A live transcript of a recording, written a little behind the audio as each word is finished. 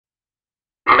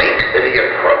the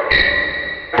approach.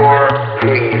 4,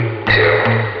 3,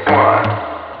 2, 1.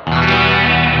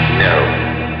 No.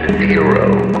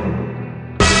 0.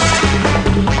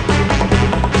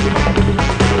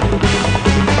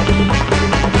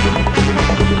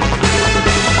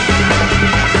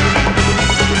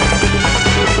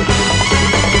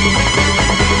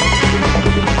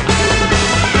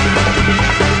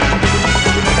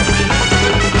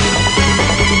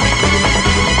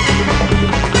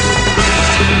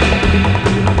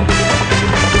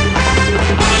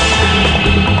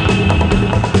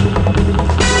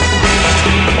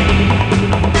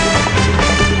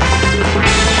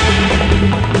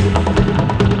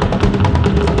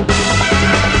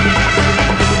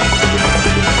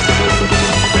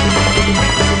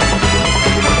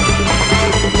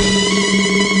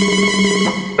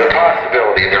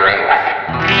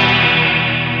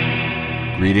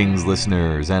 Greetings,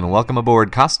 listeners, and welcome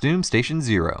aboard Costume Station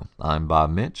Zero. I'm Bob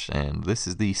Mitch, and this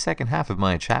is the second half of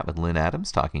my chat with Lynn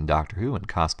Adams talking Doctor Who and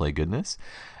cosplay goodness.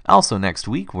 Also next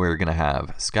week, we're going to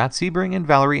have Scott Sebring and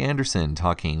Valerie Anderson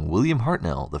talking William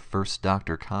Hartnell, the First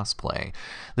Doctor cosplay.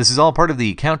 This is all part of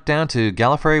the countdown to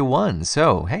Gallifrey 1,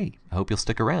 so hey, I hope you'll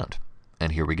stick around.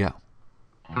 And here we go.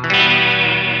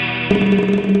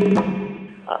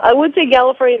 I would say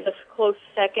Gallifrey is a close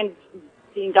second.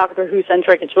 Being Doctor Who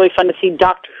centric, it's really fun to see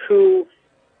Doctor Who,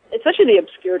 especially the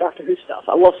obscure Doctor Who stuff.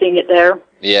 I love seeing it there.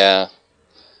 Yeah,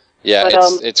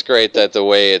 but, it's great that the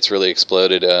way it's really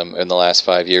exploded in the last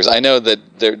 5 years. I know that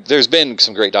there's been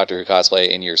some great Doctor Who cosplay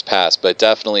in years past, but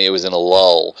definitely it was in a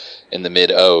lull in the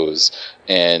mid-O's.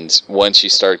 And once you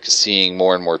start seeing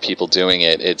more and more people doing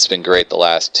it, it's been great the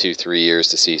last 2-3 years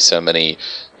to see so many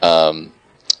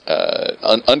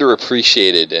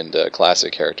underappreciated and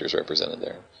classic characters represented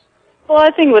there. Well,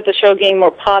 I think with the show getting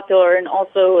more popular and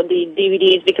also the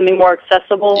DVDs becoming more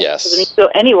accessible. Yes. Because, I mean, so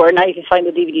anywhere now you can find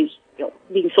the DVDs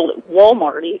being sold at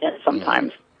Walmart even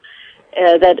sometimes.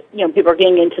 That people are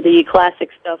getting into the classic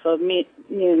stuff of me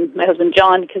and my husband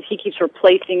John, because he keeps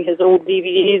replacing his old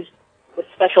DVDs with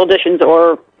special editions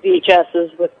or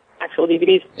VHSs with actual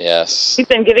DVDs. Yes. He's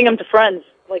been giving them to friends.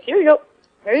 Like, here you go.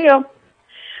 There you go.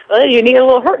 Well, you need a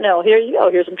little Hartnell. Here you go.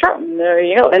 Here's some Troughton. There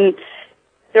you go. And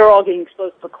they're all getting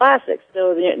exposed to the classics.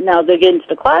 So now they get into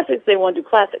the classics, they want to do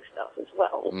classic stuff as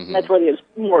well. Mm-hmm. That's where the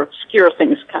more obscure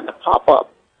things kind of pop up.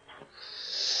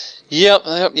 Yep,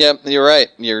 you're right.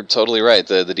 You're totally right.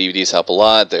 The DVDs help a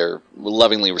lot. They're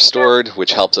lovingly restored,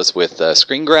 which helps us with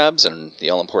screen grabs and the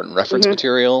all-important reference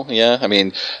material. Yeah, I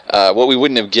mean, what we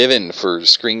wouldn't have given for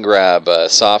screen grab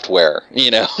software,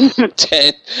 10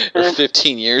 or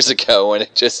 15 years ago when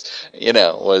it just,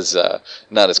 was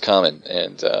not as common.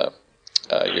 And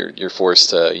you're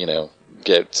forced to,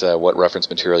 get what reference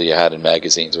material you had in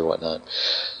magazines or whatnot.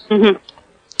 Mm-hmm.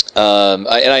 And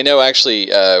I know actually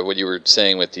what you were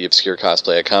saying with the obscure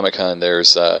cosplay at Comic-Con,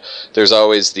 there's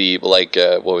always the,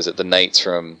 what was it, the Knights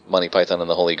from Monty Python and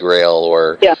the Holy Grail,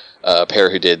 or a pair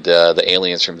who did the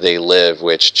aliens from They Live,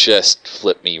 which just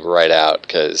flipped me right out,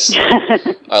 because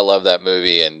I love that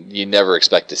movie, and you never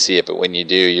expect to see it, but when you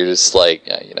do, you're just like,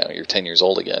 you're 10 years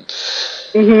old again.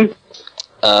 Mm-hmm.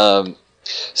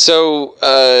 So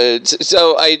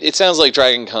it sounds like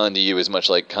Dragon Con to you is much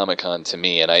like Comic Con to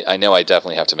me, and I know I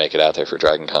definitely have to make it out there for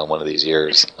Dragon Con one of these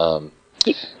years.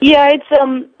 Yeah, it's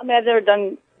I've never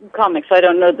done comics, so I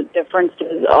don't know the difference.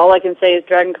 All I can say is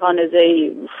Dragon Con is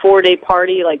a 4-day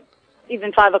party, like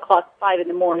even 5 in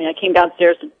the morning. I came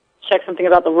downstairs to check something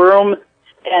about the room,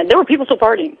 and there were people still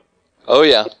partying. Oh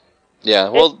yeah, yeah.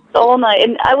 Well, it's all night,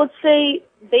 and I would say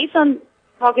based on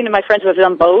talking to my friends who have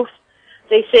done both.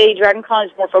 They say Dragon Con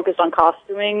is more focused on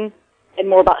costuming and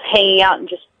more about hanging out and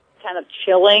just kind of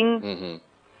chilling,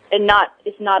 and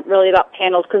it's not really about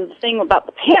panels, because the thing about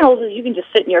the panels is you can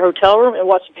just sit in your hotel room and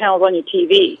watch the panels on your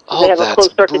TV. Oh, they have that's a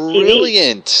closed-circuit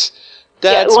brilliant. TV.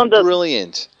 That's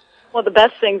brilliant. One of the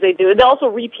best things they do. They also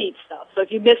repeat stuff. So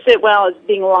if you miss it while it's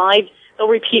being live, they'll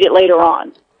repeat it later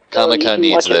on. Comic-Con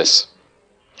needs this.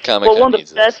 Well, one of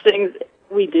the best things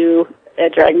we do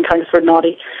at Dragon Con, because we're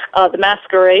naughty, the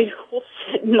Masquerade will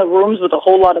sit in the rooms with a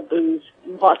whole lot of booze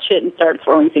and watch it and start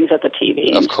throwing things at the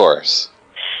TV. Of course.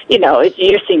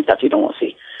 You're seeing stuff you don't want to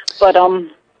see. But,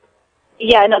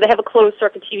 they have a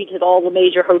closed-circuit TV to all the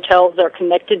major hotels that are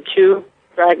connected to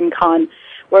Dragon Con,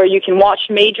 where you can watch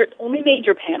only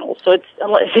major panels. So if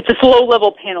it's a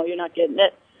low-level panel, you're not getting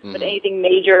it. Mm-hmm. But anything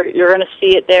major, you're going to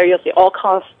see it there. You'll see all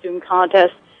costume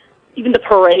contests. Even the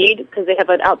parade, because they have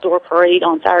an outdoor parade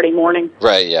on Saturday morning.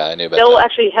 Right, yeah, I knew about They'll that.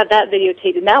 actually have that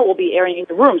videotaped, and that will be airing in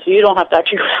the room, so you don't have to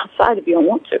actually go outside if you don't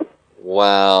want to.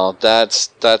 Wow, that's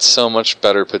so much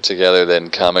better put together than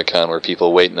Comic-Con, where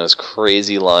people wait in those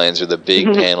crazy lines or the big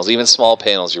panels, even small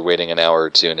panels. You're waiting an hour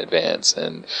or two in advance,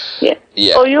 and Yeah.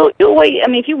 yeah. Oh, you'll wait. I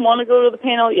mean, if you want to go to the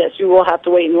panel, yes, you will have to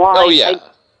wait in line. Oh yeah.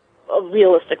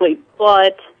 Realistically,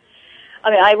 but I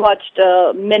mean, I watched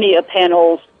many a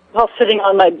panels while sitting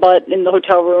on my butt in the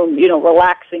hotel room,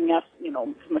 relaxing after,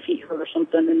 my feet hurt or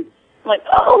something, and I'm like,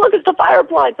 oh, look, it's the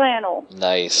Firefly panel.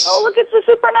 Nice. Oh, look, it's the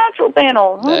Supernatural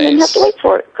panel. Oh, I didn't have to wait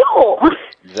for it. Cool.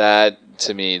 That,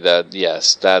 to me,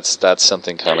 that's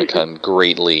something Comic-Con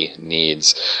greatly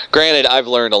needs. Granted, I've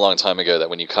learned a long time ago that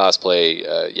when you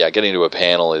cosplay, getting to a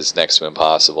panel is next to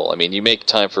impossible. I mean, you make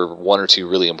time for one or two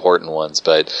really important ones,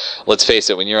 but let's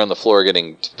face it, when you're on the floor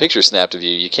getting pictures snapped of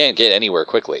you, you can't get anywhere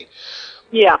quickly.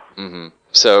 Yeah. Mm-hmm.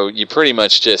 So you pretty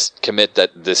much just commit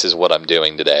that this is what I'm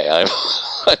doing today. I'm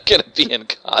going to be in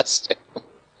costume.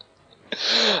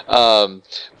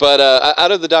 But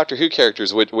out of the Doctor Who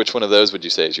characters, which one of those would you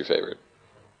say is your favorite?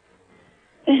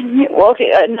 Well,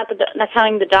 okay, not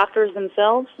counting the doctors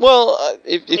themselves. Well,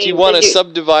 if you want to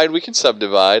subdivide, we can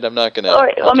subdivide. I'm not going to. All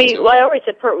right. I already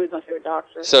said Pertwee was my favorite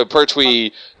Doctor. So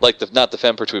Pertwee, not the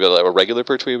Femme Pertwee, but a regular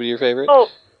Pertwee would be your favorite?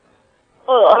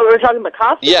 Oh, we're talking about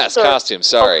costumes? Yes, costumes.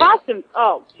 Sorry. Oh, costumes.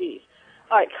 Oh, geez.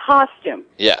 All right, costume.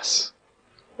 Yes.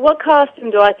 What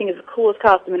costume do I think is the coolest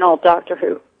costume in all of Doctor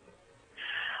Who?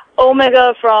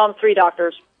 Omega from Three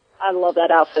Doctors. I love that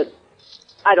outfit.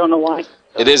 I don't know why.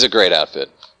 It is a great outfit.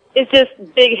 It's just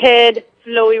big head,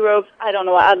 flowy robes. I don't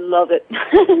know why. I love it.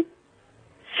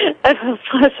 I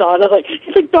saw it. I was like,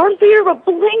 it's like Darth Vader, but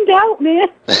blinged out, man.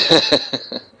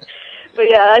 But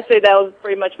yeah, I'd say that was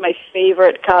pretty much my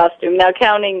favorite costume. Now,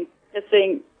 counting this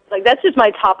thing, that's just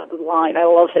my top of the line. I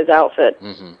love his outfit.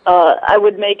 Mm-hmm. I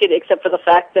would make it, except for the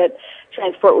fact that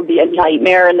transport would be a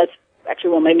nightmare, and that's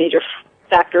actually one of my major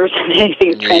factors in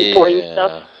anything transporting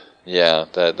stuff. Yeah,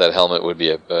 that helmet would be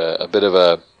a bit of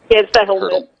a it's that helmet.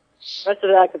 hurdle. The rest of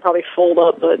that I could probably fold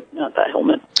up, but not that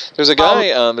helmet. There's a guy,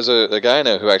 there's a guy I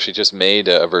know who actually just made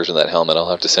a version of that helmet. I'll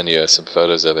have to send you some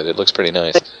photos of it. It looks pretty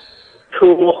nice.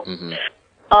 Cool. Mm-hmm.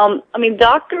 I mean,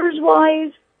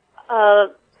 doctors-wise,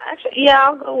 actually, yeah,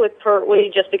 I'll go with Pertwee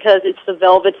just because it's the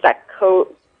velvets, that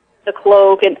coat, the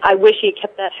cloak, and I wish he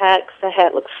kept that hat because that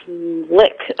hat looks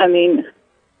slick. I mean,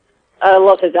 I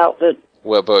love his outfit.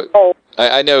 Well, but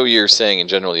I know you're saying in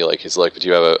general you like his look, but do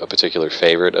you have a particular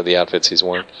favorite of the outfits he's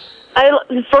worn?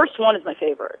 The first one is my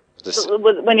favorite.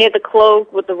 When he had the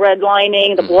cloak with the red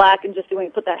lining, the black, and just when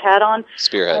he put that hat on.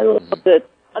 Spearhead. I loved it.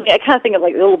 I mean, I kind of think of a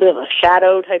little bit of a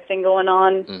shadow type thing going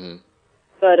on. Mm-hmm.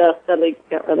 But sadly,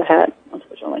 got rid of the hat,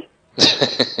 unfortunately.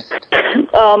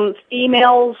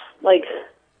 Females,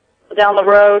 down the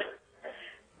road.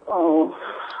 Oh.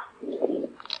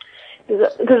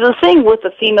 Because the thing with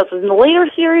the females is in the later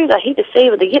series, I hate to say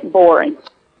it, but they get boring.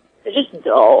 They're just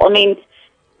dull. I mean,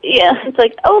 yeah, it's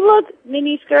like, oh, look,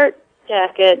 mini skirt,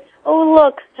 jacket. Oh,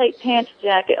 look, tight pants,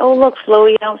 jacket. Oh, look,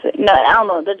 flowy outfit. No, I don't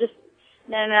know.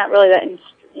 They're not really that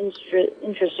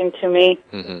interesting to me.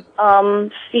 Mm-hmm.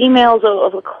 Females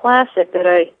of a classic that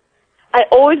I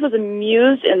always was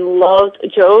amused and loved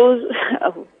Joe's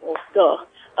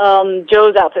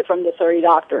Joe's outfit from the 30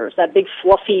 Doctors. That big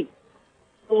fluffy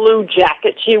blue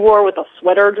jacket she wore with a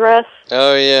sweater dress.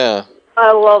 Oh yeah,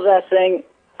 I love that thing.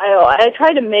 I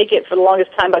tried to make it for the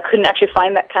longest time, but I couldn't actually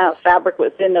find that kind of fabric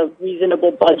within a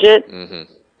reasonable budget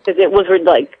because it was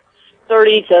 $30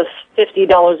 to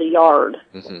 $50 a yard.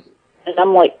 Mm-hmm. And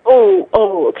I'm like,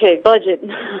 okay, budget.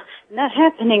 Not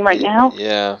happening right now.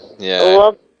 Yeah.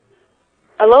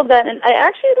 I love that. And I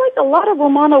actually liked a lot of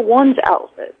Romana One's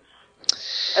outfits.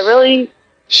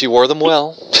 She wore them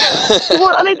well.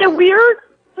 Well, I mean, they're weird,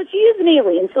 but she is an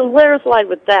alien, so let her slide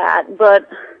with that. But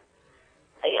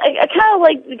I kind of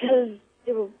liked because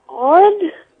they were odd,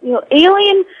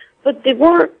 alien, but they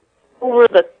weren't over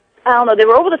the... I don't know, they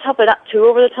were over the top, but not too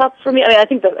over the top for me. I mean, I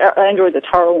think I enjoyed the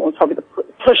Tara one was probably the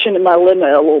pushing in my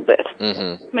limit a little bit.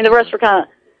 Mm-hmm. I mean, the rest were kind of,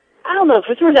 I don't know,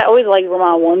 for some reason I always liked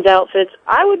Romana One's outfits.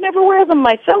 I would never wear them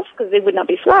myself because they would not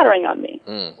be flattering on me.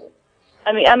 Mm.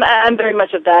 I mean, I'm very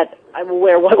much of that. I will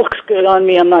wear what looks good on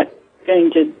me. I'm not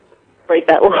going to break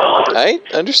that rule. I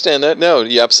understand that. No,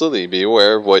 you absolutely be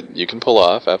aware of what you can pull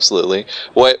off, absolutely.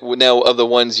 What now, of the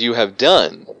ones you have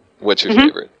done, what's your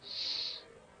favorite?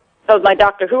 Oh, my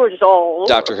Doctor Who or just all?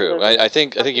 Doctor Who. I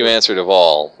think you answered of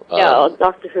all. Yeah,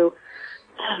 Doctor Who.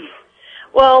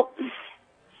 Well,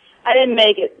 I didn't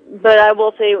make it, but I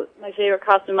will say my favorite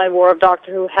costume I wore of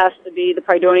Doctor Who has to be the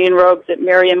Prydonian robes that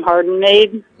Miriam Harden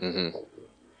made. Mm-hmm.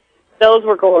 Those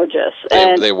were gorgeous.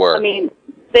 They were. I mean,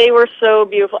 they were so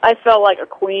beautiful. I felt like a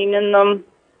queen in them.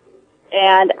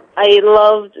 And I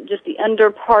loved just the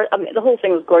under part. I mean, the whole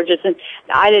thing was gorgeous, and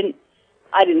I didn't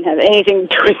have anything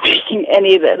to do with making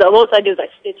any of it. The most I did was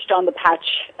I stitched on the patch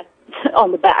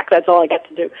on the back. That's all I got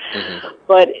to do. Mm-hmm.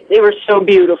 But they were so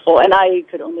beautiful, and I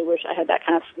could only wish I had that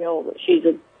kind of skill. But she's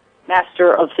a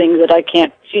master of things that I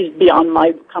can't. She's beyond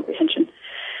my comprehension.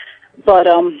 But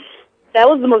that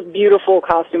was the most beautiful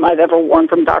costume I've ever worn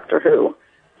from Doctor Who.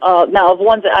 Now, of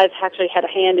ones that I've actually had a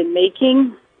hand in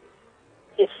making,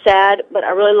 it's sad, but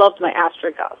I really loved my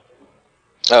Astrid costume.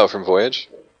 Oh, from Voyage?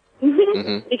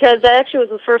 Mm-hmm. Because that actually was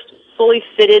the first fully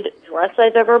fitted dress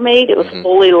I've ever made. It was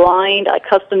fully lined. I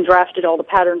custom drafted all the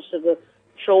patterns to the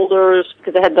shoulders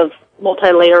because it had the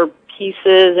multi-layer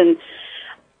pieces, and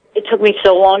it took me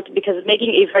so long because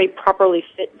making a very properly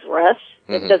fit dress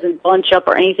that doesn't bunch up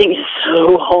or anything is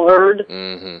so hard.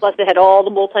 Plus, it had all the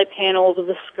multi-panels of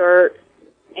the skirt,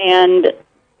 and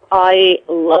I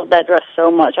loved that dress so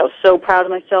much. I was so proud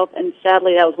of myself, and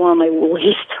sadly, that was one of my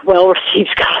least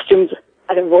well-received costumes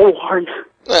I've ever worn.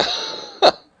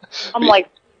 I'm like,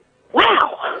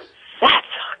 wow, that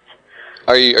sucked.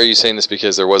 Are you saying this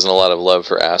because there wasn't a lot of love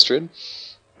for Astrid?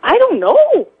 I don't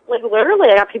know. Like, literally,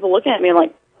 I got people looking at me and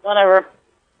like, whatever.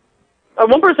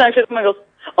 One person actually goes,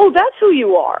 oh, that's who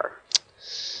you are.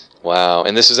 Wow,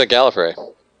 and this is at Gallifrey.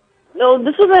 No,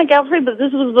 this wasn't at Gallifrey, but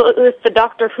this was the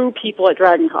Doctor Who people at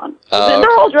DragonCon. Oh,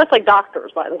 They're all dressed like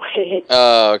doctors, by the way.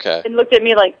 Oh, okay. And looked at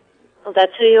me like, oh,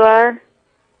 that's who you are?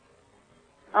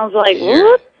 I was like, Weird.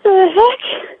 what the heck?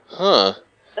 Huh.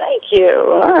 Thank you.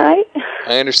 All right.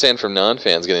 I understand from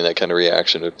non-fans getting that kind of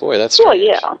reaction, but boy, that's Well,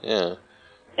 strange. yeah.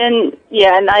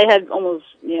 Yeah. And I had almost,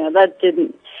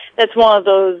 that's one of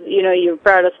those, you're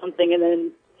proud of something and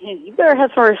then you better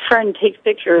have our friend take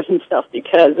pictures and stuff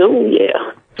because, oh,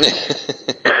 yeah.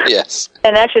 Yes.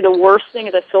 And actually the worst thing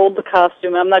is I sold the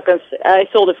costume. I'm not going to say, I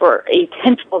sold it for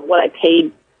 1/10 of what I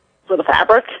paid for the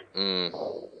fabric.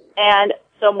 And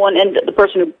the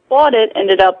person who bought it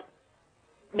ended up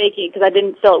making, because I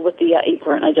didn't sell it with the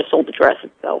apron, I just sold the dress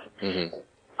itself.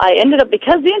 I ended up,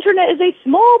 because the internet is a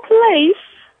small place,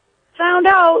 found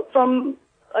out from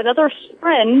another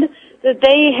friend that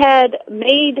they had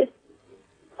made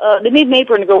an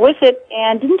apron to go with it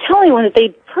and didn't tell anyone that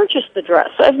they'd purchased the dress.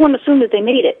 So everyone assumed that they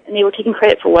made it, and they were taking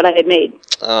credit for what I had made.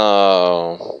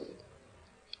 Oh.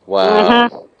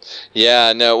 Wow.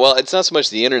 Yeah, no, well, it's not so much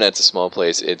the internet's a small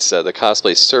place, it's the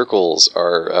cosplay circles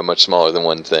are much smaller than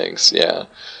one thinks, yeah.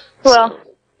 Well,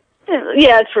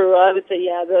 yeah, true. I would say,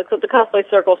 yeah, the cosplay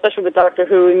circle, especially with Doctor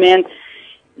Who, man,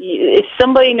 if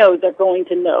somebody knows, they're going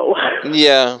to know.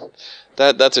 Yeah,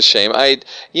 that's a shame. And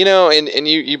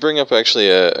you bring up actually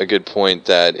a good point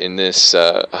that in this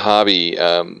hobby,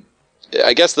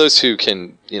 I guess those who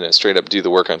can, straight up do the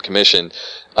work on commission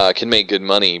can make good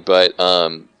money, but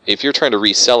if you're trying to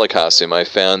resell a costume, I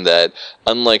found that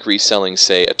unlike reselling,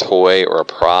 say, a toy or a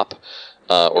prop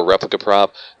or replica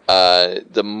prop,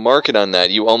 the market on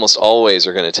that, you almost always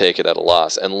are going to take it at a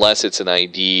loss unless it's an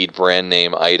ID'd brand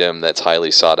name item that's highly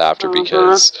sought after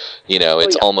because,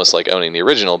 it's almost like owning the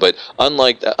original. But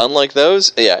unlike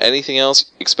those, yeah, anything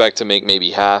else, expect to make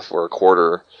maybe half or a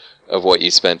quarter of what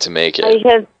you spent to make it. I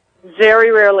have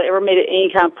very rarely ever made any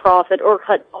kind of profit or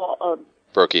cut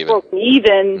broke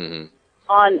even.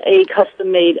 On a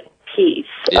custom-made piece.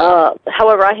 Yeah.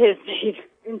 However, I have made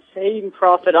insane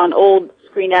profit on old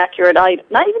screen-accurate items.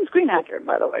 Not even screen-accurate,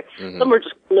 by the way. Some were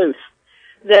just loose.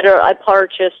 That I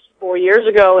purchased 4 years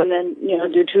ago, and then,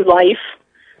 due to life,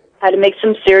 had to make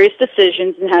some serious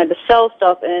decisions and had to sell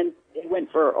stuff, and it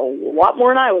went for a lot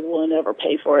more than I was willing to ever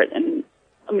pay for it. And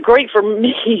I'm great for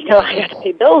me, I got to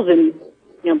pay bills, and,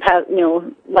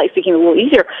 life became a little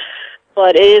easier.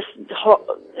 But it is,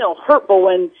 hurtful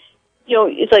when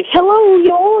it's like, hello,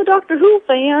 y'all Doctor Who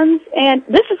fans, and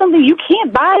this is something you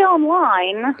can't buy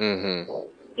online.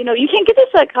 You can't get this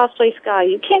at Cosplay Sky.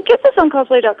 You can't get this on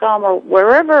cosplay.com or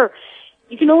wherever.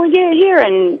 You can only get it here,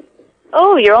 and,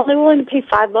 you're only willing to pay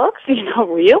 $5?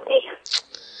 Really?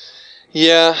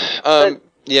 Yeah,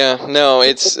 yeah, no,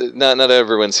 it's not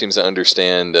everyone seems to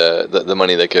understand the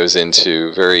money that goes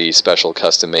into very special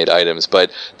custom-made items,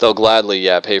 but they'll gladly,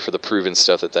 pay for the proven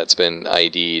stuff that's been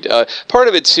ID'd. Part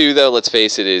of it, too, though, let's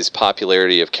face it, is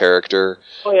popularity of character.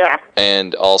 Oh, yeah.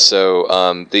 And also,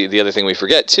 the other thing we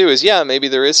forget, too, is, maybe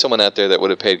there is someone out there that would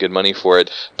have paid good money for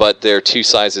it, but they're 2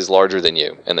 sizes larger than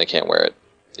you, and they can't wear it.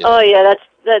 Oh, yeah,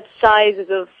 that size is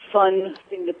a fun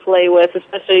thing to play with,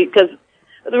 especially because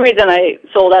the reason I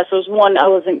sold that was, one, I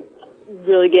wasn't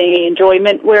really getting any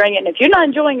enjoyment wearing it, and if you're not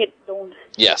enjoying it, don't.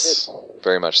 Yes,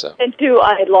 very much so. And 2,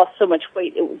 I had lost so much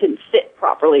weight, it didn't fit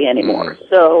properly anymore.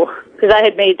 So, because I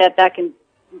had made that back in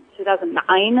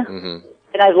 2009,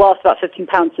 and and I've lost about 15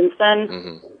 pounds since then.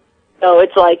 Mm-hmm. So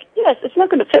it's like, yes, it's not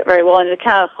going to fit very well, and it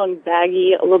kind of hung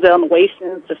baggy a little bit on the waist,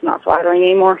 and it's just not flattering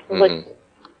anymore. So like,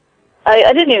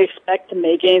 I didn't even expect to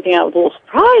make anything. I was a little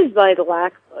surprised by the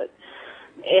lack, but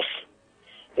it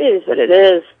is what it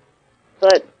is.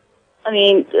 But, I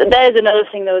mean, that is another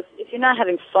thing, though. Is if you're not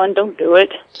having fun, don't do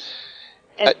it.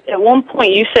 And at one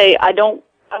point you say, I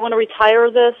want to retire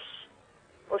this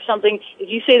or something. If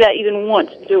you say that even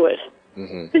once, do it.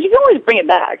 Because you can always bring it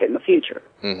back in the future.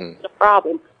 It's a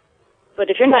problem. But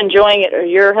if you're not enjoying it or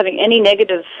you're having any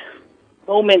negative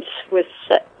moments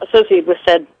associated with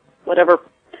said whatever,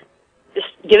 just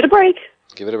give it a break.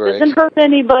 Give it a break. It doesn't hurt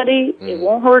anybody. It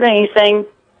won't hurt anything.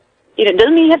 It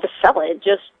doesn't mean you have to sell it.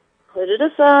 Just put it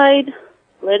aside.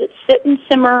 Let it sit and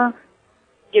simmer.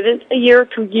 Give it a year,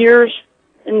 2 years,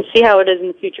 and see how it is in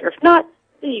the future. If not,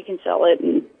 then you can sell it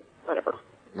and whatever.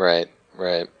 Right.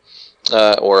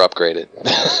 Or upgrade it.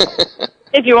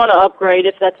 If you want to upgrade,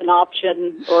 if that's an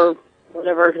option, or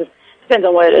whatever. Depends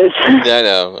on what it is.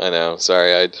 Yeah, I know.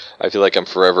 Sorry, I feel like I'm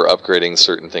forever upgrading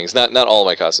certain things. Not all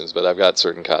my costumes, but I've got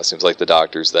certain costumes, like the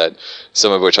Doctors, that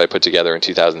some of which I put together in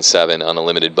 2007 on a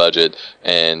limited budget,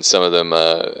 and some of them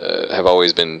have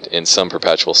always been in some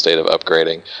perpetual state of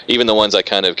upgrading. Even the ones I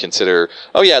kind of consider,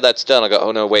 oh yeah, that's done. I'll go,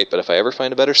 oh no, wait, but if I ever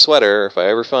find a better sweater, if I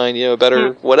ever find a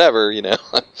better whatever,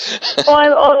 Well, I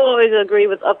always agree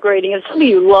with upgrading. If something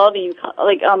you love, and you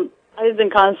like, I've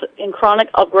been in chronic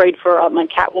upgrade for my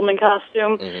Catwoman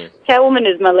costume. Catwoman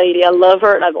is my lady. I love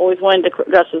her, and I've always wanted to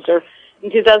dress as her. In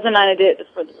 2009, I did it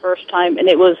for the first time, and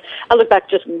I look back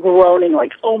just groaning,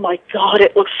 like, oh my God,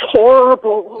 it looks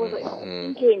horrible. What was I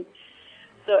thinking?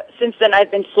 So since then,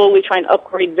 I've been slowly trying to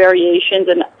upgrade variations,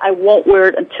 and I won't wear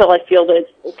it until I feel that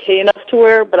it's okay enough to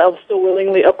wear, but I'll still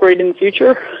willingly upgrade in the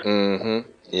future.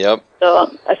 Yep.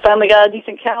 So I finally got a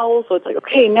decent cowl, so it's like,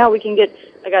 okay, now we can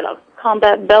I got a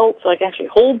combat belt so I can actually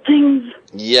hold things.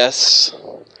 Yes.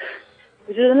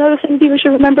 Which is another thing people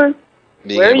should remember.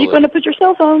 Where are you going to put your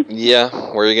cell phone? Yeah,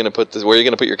 where are you going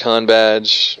to put your con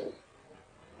badge?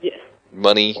 Yeah.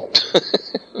 Money.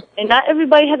 And not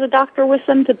everybody has a doctor with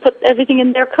them to put everything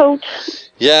in their coat.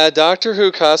 Yeah, Doctor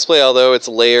Who cosplay, although it's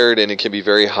layered and it can be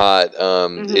very hot,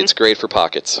 it's great for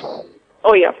pockets.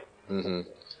 Oh, yeah.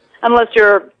 Unless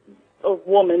you're a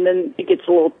woman, then it gets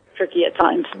a little tricky at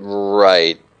times.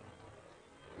 Right.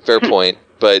 Fair point.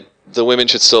 But the women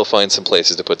should still find some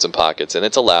places to put some pockets, and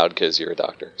it's allowed because you're a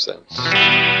doctor. So,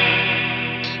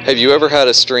 have you ever had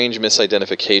a strange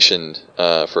misidentification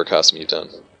for a costume you've done?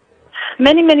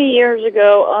 Many, many years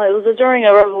ago, it was during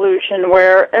a revolution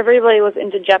where everybody was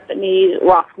into Japanese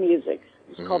rock music.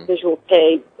 It was called Visual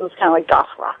Kei. It was kind of like goth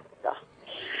rock stuff.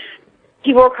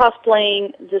 People were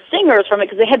cosplaying the singers from it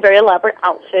because they had very elaborate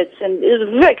outfits, and it was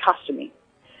very costumey.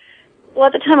 Well,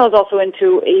 at the time, I was also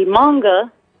into a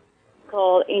manga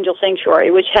called Angel Sanctuary,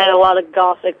 which had a lot of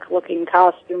gothic-looking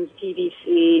costumes,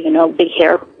 PVC, big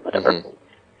hair, whatever.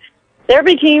 There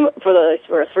became, for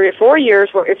 3 or 4 years,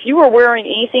 where if you were wearing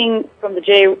anything from the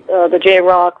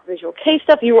J-Rock Visual Kei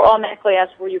stuff, you were automatically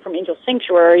asked, were you from Angel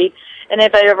Sanctuary? And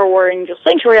if I ever wore Angel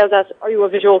Sanctuary, I was asked, are you a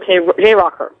Visual Kei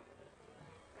J-Rocker?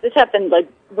 This happened,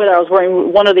 whether I was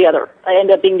wearing one or the other. I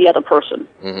ended up being the other person.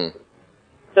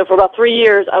 So for about 3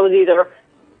 years, I was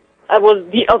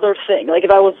the other thing. Like,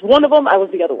 if I was one of them, I was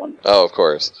the other one. Oh, of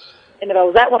course. And if I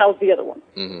was that one, I was the other one.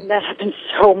 And that happened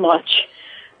so much.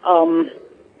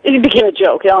 It became a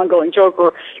joke, an ongoing joke,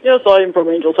 where, yes, I am from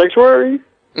Angel Sanctuary.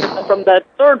 And from that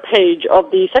third page of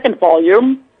the second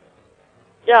volume,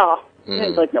 yeah. And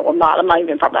it's like, no, I'm not. I'm not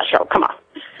even from that show. Come on.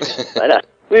 But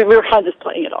we were kind of just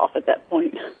playing it off at that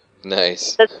point.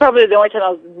 Nice. That's probably the only time I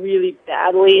was really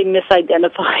badly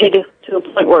misidentified to the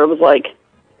point where it was like,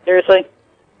 seriously?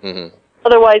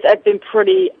 Otherwise, I've been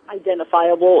pretty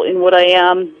identifiable in what I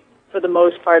am for the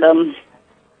most part.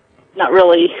 Not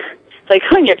really. It's like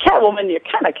when you're Catwoman, you're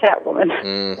kind of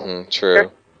Catwoman.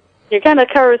 True. You're kind of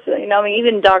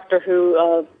even Doctor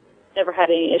Who never had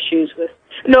any issues with.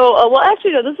 No, well,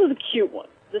 actually, no. This is a cute one.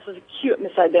 This is a cute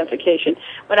misidentification.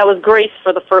 When I was Grace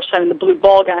for the first time in the blue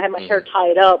ball gown, I had my hair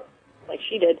tied up like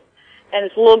she did, and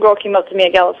this little girl came up to me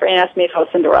at Gallifrey and asked me if I was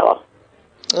Cinderella.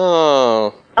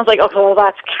 Oh. I was like, okay, well,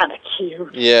 that's kind of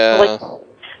cute. Yeah. Like, all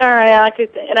right,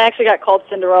 and I actually got called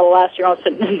Cinderella last year. I was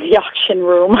sitting in the auction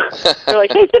room. They're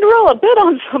like, hey, Cinderella, bid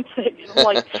on something. I'm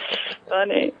like,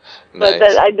 funny. Nice.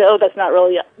 But I know that's not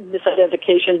really a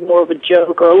misidentification. It's more of a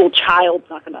joke, or a little child's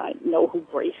not going to know who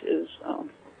Grace is. So.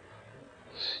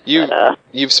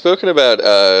 You've spoken about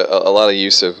a lot of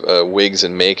use of wigs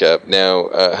and makeup. Now,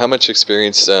 how much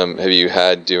experience have you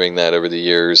had doing that over the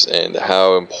years, and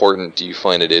how important do you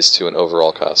find it is to an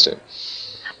overall costume?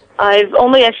 I've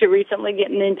only actually recently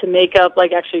getting into makeup,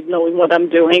 like actually knowing what I'm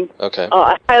doing. Okay.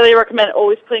 I highly recommend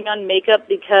always putting on makeup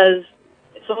because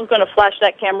if someone's going to flash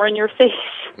that camera in your face,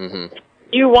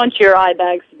 you want your eye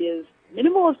bags to be as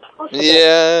minimal as possible.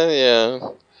 Yeah.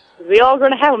 We all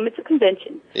going to have them. It's a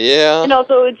convention. Yeah. And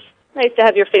also, it's nice to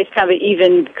have your face kind of an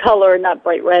even color, not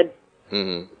bright red.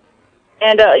 Mm-hmm.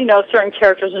 And, certain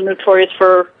characters are notorious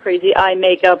for crazy eye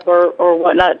makeup or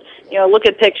whatnot. Look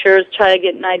at pictures, try to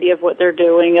get an idea of what they're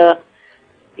doing.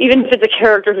 Even if it's a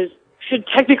character who should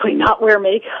technically not wear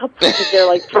makeup, because they're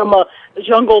like from a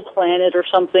jungle planet or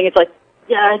something, it's like,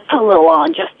 yeah, it's a little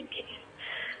on just in case.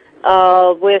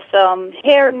 With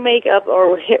hair and makeup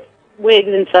or wigs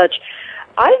and such,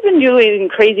 I've been doing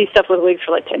crazy stuff with wigs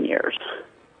for like 10 years.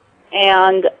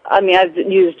 And, I've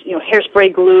used,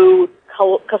 hairspray glue,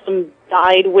 custom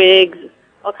dyed wigs,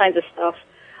 all kinds of stuff.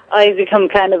 I've become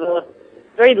kind of a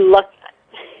very lucky,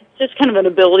 it's just kind of an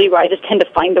ability where I just tend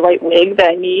to find the right wig that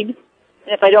I need. And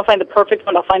if I don't find the perfect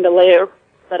one, I'll find a layer,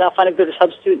 but I'll find a good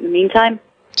substitute in the meantime.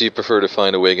 Do you prefer to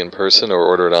find a wig in person or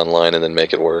order it online and then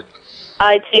make it work?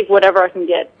 I take whatever I can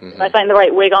get. If I find the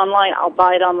right wig online, I'll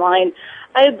buy it online.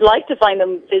 I'd like to find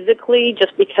them physically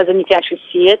just because then you can actually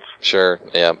see it. Sure,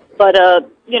 yeah. But,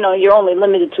 you're only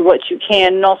limited to what you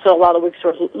can. And also a lot of wig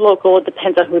stores local, it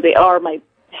depends on who they are, might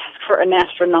ask for an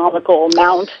astronomical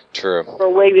amount. True. For a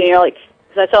wig. Because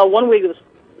I saw one wig that was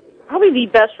probably the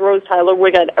best Rose Tyler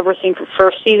wig I'd ever seen for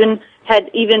first season.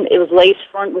 It was lace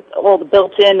front with all the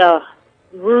built-in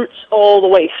roots all the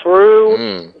way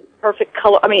through. Perfect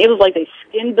color. It was like they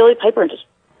skinned Billy Piper and just,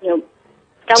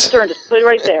 scalped her and just put it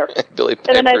right there. Billy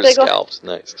and Piper's scalps.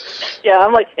 Nice. Yeah,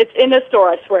 I'm like, it's in the store,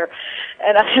 I swear.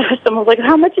 And someone was like,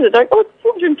 how much is it? They're like, oh,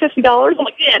 it's $250. I'm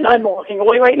like, yeah, and I'm walking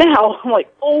away right now. I'm like,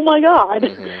 oh my God.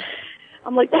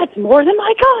 I'm like, that's more than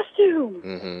my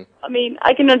costume.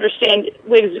 I can understand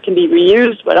wigs can be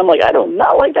reused, but I'm like, I do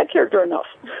not like that character enough.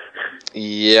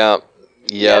 Yeah.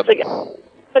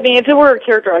 If it were a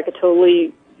character I could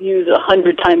totally use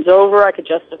 100 times over, I could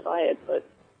justify it, but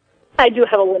I do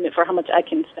have a limit for how much I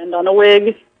can spend on a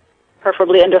wig,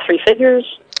 preferably under 3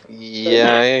 figures.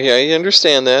 Yeah, I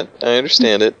understand that. I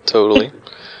understand it, totally.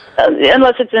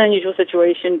 Unless it's an unusual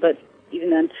situation, but even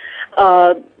then.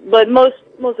 But most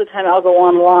of the time I'll go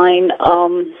online.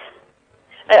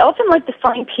 I often like to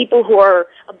find people who are,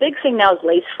 a big thing now is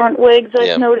lace front wigs,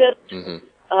 I've noticed,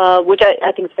 which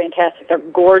I think is fantastic. They're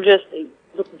gorgeous, they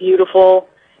look beautiful.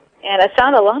 And I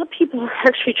found a lot of people are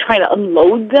actually trying to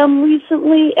unload them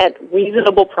recently at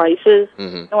reasonable prices.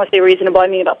 And when I say reasonable, I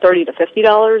mean about $30 to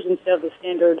 $50 instead of the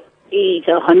standard $80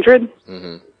 to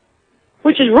 $100,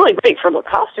 which is really great for the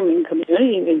costuming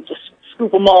community. You can just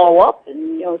scoop them all up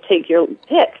and take your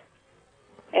pick.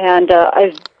 And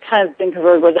I've kind of been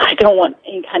converted with I don't want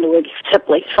any kind of wig except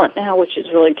lace front now, which is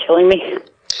really killing me.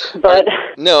 But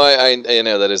no, I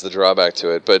know that is the drawback to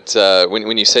it. But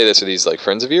when you say this, are these like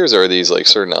friends of yours, or are these like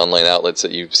certain online outlets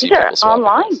that you see people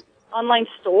swapping? Online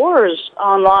stores,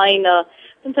 online.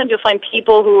 Sometimes you'll find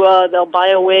people who they'll buy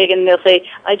a wig and they'll say,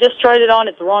 "I just tried it on;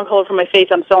 it's the wrong color for my face.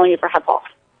 I'm selling it for half off."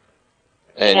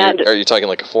 And are you talking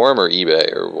like a forum or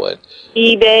eBay or what?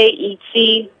 eBay,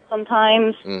 Etsy,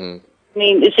 sometimes.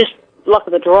 It's just luck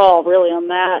of the draw, really, on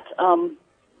that.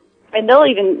 And they'll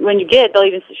even, when you get it,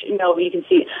 you can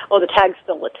see, the tag's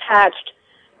still attached.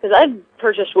 Because I've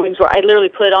purchased wigs where I literally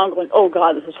put it on going, oh,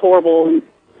 God, this is horrible, and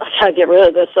I gotta get rid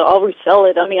of this, so I'll resell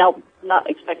it. I'm not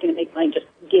expecting to make money, just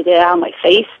get it out of my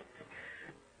face.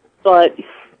 But,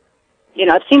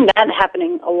 I've seen that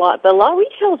happening a lot. But a lot of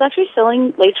retail is actually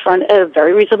selling lace front at a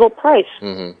very reasonable price.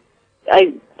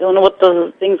 I don't know what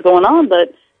the thing's going on,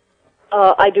 but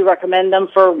I do recommend them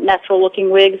for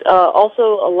natural-looking wigs.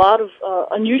 Also, a lot of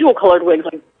unusual colored wigs,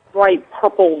 like bright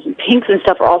purples and pinks and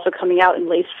stuff, are also coming out in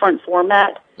lace front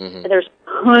format. And there's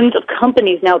tons of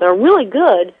companies now that are really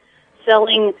good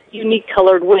selling unique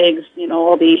colored wigs.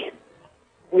 All the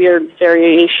weird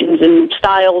variations and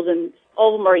styles, and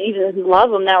all of them are even, a lot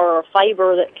of them now are a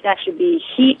fiber that can actually be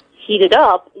heated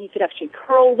up. You could actually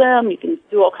curl them. You can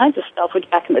do all kinds of stuff, which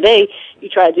back in the day, you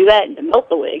try to do that and to melt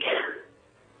the wig.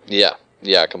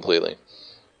 Yeah, completely.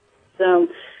 So,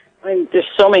 there's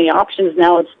so many options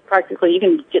now. It's practically, you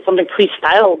can get something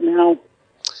pre-styled now.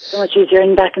 So much easier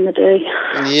than back in the day.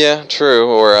 Yeah, true.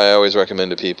 Or I always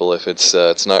recommend to people, if it's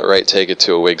not right, take it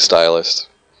to a wig stylist.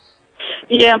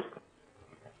 Yeah.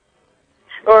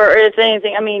 Or if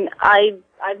anything,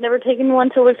 I've never taken one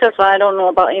to a wig stylist, so I don't know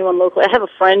about anyone locally. I have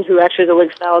a friend who actually is a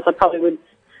wig stylist. I probably would,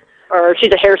 or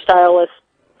she's a hairstylist,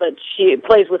 but she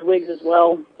plays with wigs as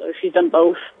well, so she's done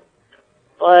both.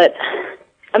 But,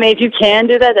 if you can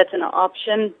do that, that's an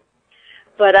option.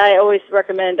 But I always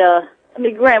recommend I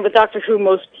mean, granted, with Doctor Who,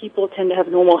 most people tend to have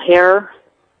normal hair.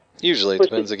 Usually, it Which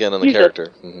depends is- again on the usually-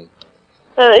 character. Hmm.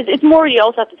 It's more you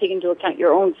also have to take into account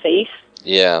your own face.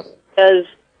 Yeah. Because,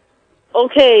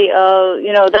 okay,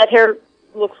 that hair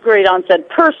looks great on said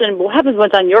person, but what happens when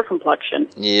it's on your complexion?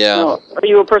 Yeah. You know, are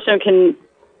you a person who can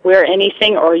wear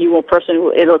anything, or are you a person who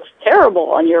it looks terrible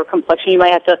on your complexion? You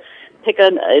might have to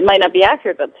it might not be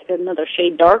accurate, but pick another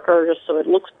shade darker just so it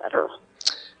looks better.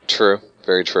 True.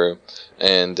 Very true.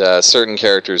 And certain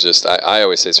characters I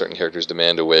always say certain characters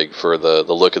demand a wig for the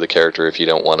look of the character if you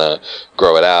don't want to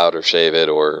grow it out or shave it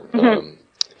or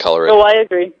color it. So I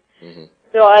agree. Mhm.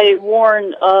 So I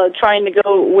warn, trying to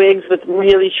go wigs with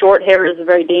really short hair is a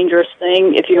very dangerous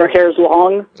thing if your hair is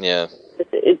long. Yeah.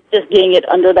 It's just getting it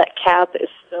under that cap is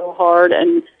so hard,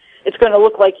 and it's going to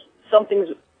look like something's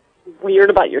weird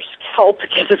about your scalp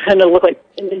because it's going to look like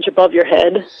an inch above your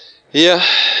head. Yeah,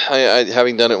 I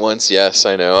having done it once, yes,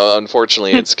 I know.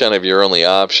 Unfortunately, it's kind of your only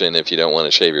option if you don't want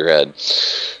to shave your head.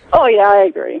 Oh, yeah, I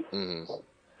agree. Hmm.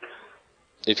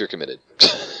 If you're committed.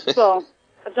 So,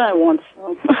 I've done it once.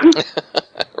 So.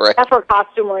 Right. Not for a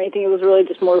costume or anything. It was really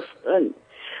just more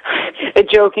a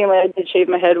joking. I did shave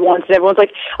my head once, and everyone's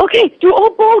like, okay, do all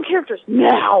bald characters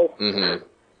now. Hmm.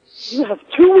 You have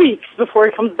 2 weeks before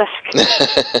he comes back.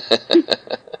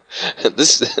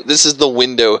 This is the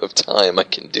window of time I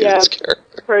can do this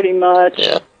character. Pretty much.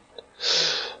 Yeah.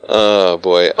 Oh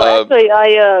boy. Well, actually,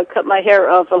 I cut my hair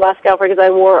for last Galfrey because I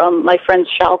wore my friend's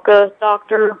Schalke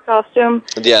doctor costume.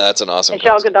 Yeah, that's an awesome. And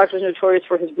Schalke doctor is notorious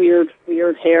for his weird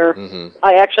hair. Hmm.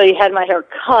 I actually had my hair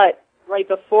cut right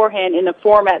beforehand in a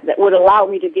format that would allow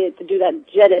me to do that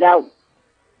jetted out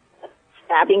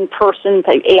stabbing person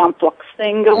type Aeon Flux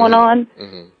thing going on,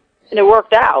 Hmm. and it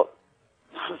worked out.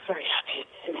 I was very happy.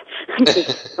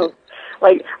 So,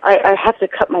 like, I have to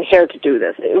cut my hair to do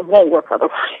this. It won't work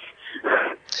otherwise.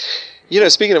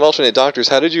 Speaking of alternate doctors,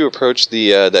 how did you approach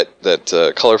the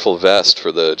that colorful vest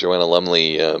for the Joanna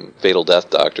Lumley Fatal Death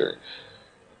Doctor?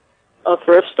 A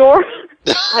thrift store.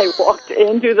 I walked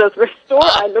into the thrift store.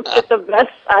 I looked at the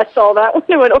vest. I saw that one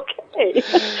and went,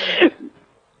 okay.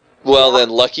 Well, then,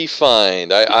 lucky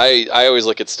find. I always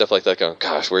look at stuff like that going,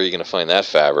 gosh, where are you going to find that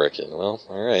fabric? And, well,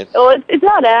 all right. Well, it's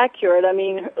not accurate. I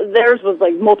mean, theirs was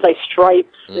like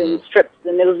multi-stripes and strips,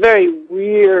 and it was very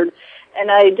weird. And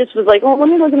I just was like, oh, let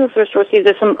me look in the thrift store, see if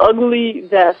there's some ugly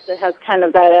vest that has kind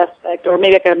of that aspect, or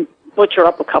maybe I can butcher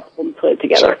up a couple and put it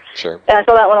together. Sure. And I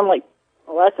saw that one, I'm like,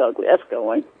 oh, that's ugly. That's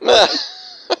going.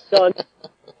 So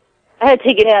I had to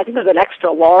take it in. I think it was an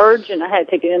extra large, and I had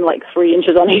to take it in like 3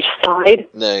 inches on each side.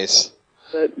 Nice.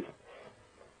 But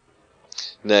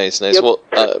Nice. Yep. Well,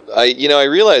 I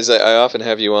realize that I often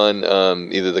have you on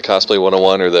either the Cosplay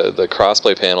 101 or the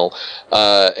Crossplay panel,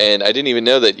 and I didn't even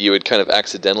know that you had kind of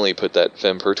accidentally put that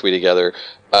Femme Pertwee together.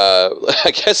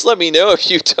 I guess let me know if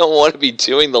you don't want to be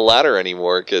doing the latter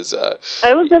anymore, because...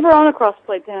 I was never on a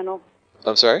crossplay panel.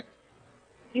 I'm sorry?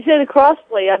 You said a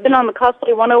crossplay. I've been on the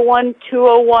Cosplay 101,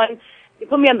 201. You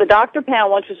put me on the Doctor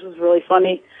panel once, which was really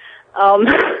funny.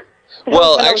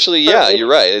 Well, actually, yeah, you're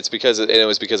right. It was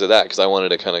because of that, because I wanted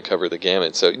to kind of cover the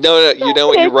gamut. So, no, you know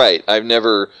what? You're right. I've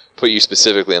never put you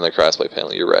specifically on the crossplay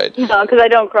panel. You're right. No, because I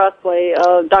don't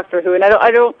crossplay Doctor Who, and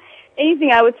I don't.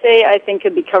 Anything I would say I think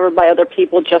could be covered by other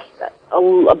people just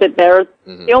a bit better.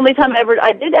 Mm-hmm. The only time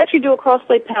I did actually do a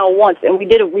crossplay panel once, and we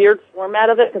did a weird format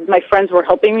of it because my friends were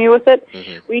helping me with it.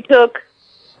 Mm-hmm. We took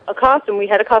a costume. We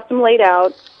had a costume laid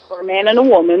out for a man and a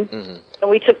woman, and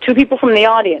we took 2 people from the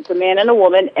audience, a man and a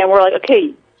woman, and we're like,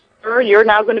 okay, sir, you're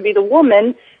now going to be the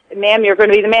woman, and ma'am, you're going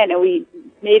to be the man. And we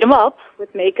made them up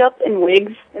with makeup and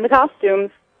wigs and the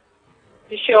costumes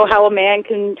to show how a man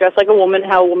can dress like a woman,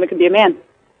 how a woman can be a man.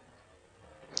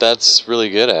 That's really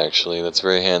good, actually. That's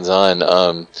very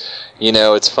hands-on.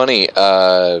 It's funny.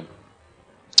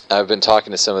 I've been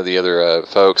talking to some of the other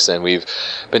folks, and we've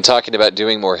been talking about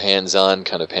doing more hands-on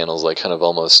kind of panels, like kind of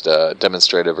almost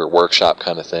demonstrative or workshop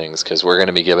kind of things, because we're going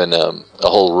to be given a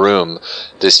whole room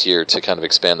this year to kind of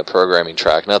expand the programming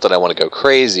track. Not that I want to go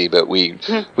crazy, but we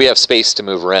have space to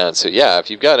move around. So yeah,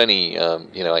 if you've got any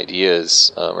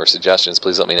ideas or suggestions,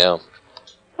 please let me know.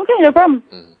 Okay, no problem.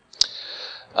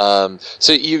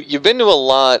 So you've been to a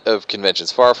lot of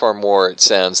conventions, far more it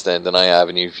sounds than I have,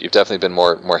 and you've definitely been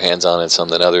more hands-on in some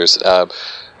than others.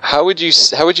 How would you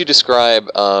describe?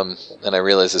 And I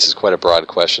realize this is quite a broad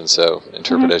question, so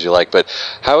interpret as you like. But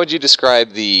how would you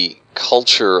describe the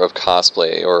culture of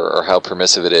cosplay, or how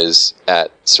permissive it is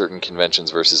at certain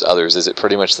conventions versus others? Is it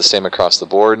pretty much the same across the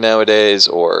board nowadays,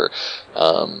 or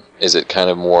is it kind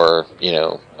of more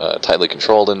tightly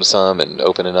controlled in some and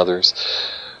open in others?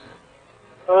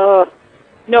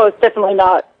 No, it's definitely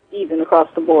not even across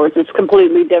the board. It's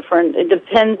completely different. It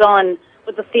depends on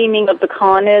what the theming of the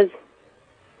con is,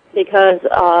 because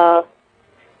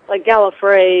like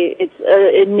Gallifrey, it's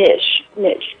a niche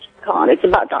con. It's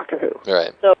about Doctor Who.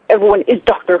 Right. So everyone is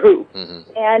Doctor Who.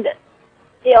 Mm-hmm. And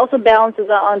it also balances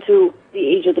out onto the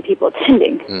age of the people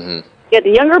attending. Mm-hmm. Yeah, the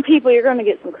younger people, you're going to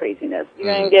get some craziness.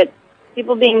 You're going to get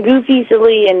people being goofy,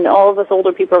 silly, and all of us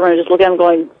older people are going to just look at them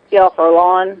going, get off our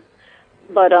lawn.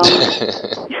 But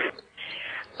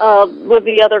with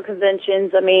the other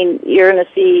conventions, I mean, you're going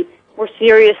to see more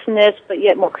seriousness, but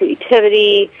yet more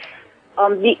creativity.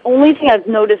 The only thing I've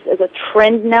noticed as a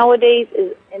trend nowadays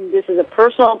is, and this is a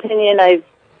personal opinion, I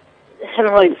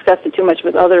haven't really discussed it too much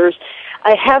with others,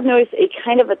 I have noticed a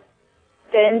kind of a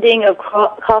bending of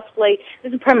cosplay.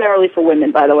 This is primarily for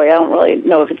women, by the way. I don't really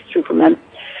know if it's true for men.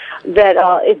 That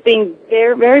it's being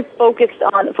very, very focused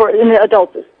on, for in the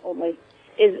adults only,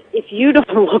 is if you don't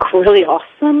look really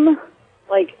awesome,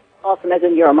 like awesome as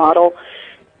in you're a model,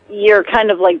 you're kind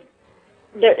of like,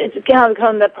 it's kind of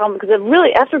become that problem, because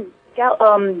really after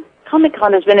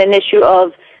Comic-Con there's been an issue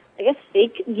of, I guess,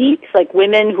 fake geeks, like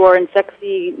women who are in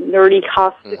sexy, nerdy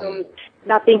costumes,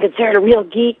 not being considered a real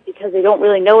geek because they don't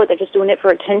really know it, they're just doing it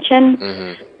for attention.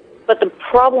 Mm-hmm. But the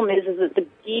problem is that the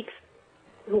geeks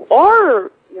who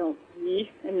are,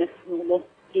 me and the normal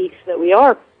geeks that we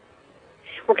are,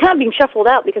 we're kind of being shuffled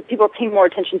out because people are paying more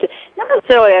attention to, not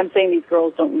necessarily I'm saying these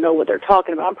girls don't know what they're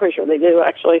talking about, I'm pretty sure they do,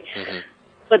 actually. Mm-hmm.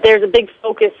 But there's a big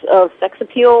focus of sex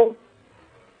appeal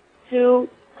to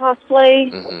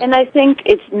cosplay, and I think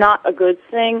it's not a good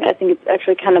thing. I think it's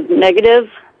actually kind of negative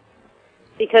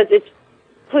because it's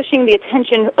pushing the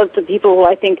attention of the people who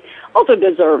I think also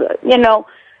deserve it.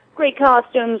 Great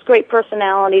costumes, great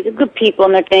personalities, good people,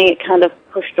 and they're getting it kind of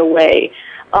pushed away.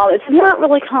 It's not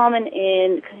really common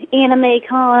in anime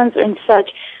cons and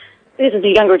such. This is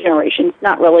the younger generation. It's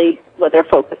not really what they're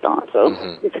focused on, so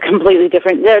it's a completely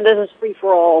different. There's this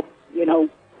free-for-all,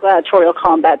 gladiatorial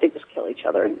combat. They just kill each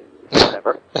other and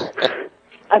whatever.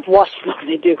 I've watched what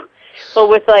they do. But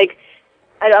with,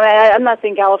 I'm not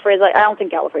saying Gallifrey's I don't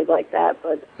think Gallifrey's like that,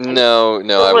 but no, I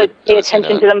don't really pay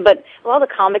attention to them. But a lot of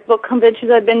the comic book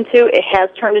conventions I've been to, it has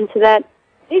turned into that.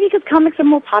 Maybe because comics are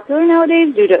more popular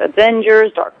nowadays due to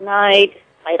Avengers, Dark Knight,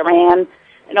 Spider-Man,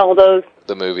 and all those.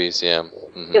 The movies, yeah.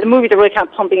 Mm-hmm. Yeah, the movies are really kind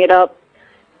of pumping it up.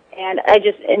 And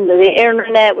in the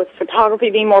internet, with photography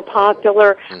being more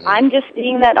popular, I'm just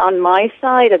seeing that on my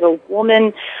side as a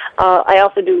woman. I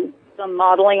also do some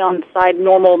modeling on the side,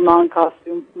 normal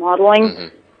non-costume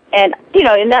modeling. And,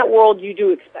 in that world, you do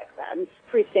expect that. It's a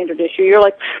pretty standard issue. You're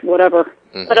like, whatever.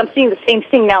 But I'm seeing the same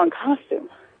thing now in costume.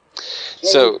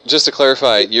 So, just to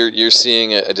clarify, you're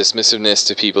seeing a dismissiveness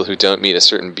to people who don't meet a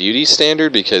certain beauty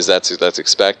standard because that's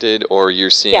expected, or you're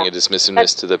seeing a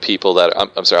dismissiveness to the people that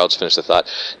I'm sorry, I'll just finish the thought.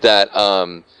 That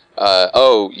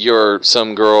you're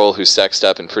some girl who's sexed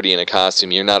up and pretty in a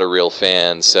costume. You're not a real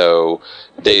fan, so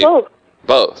they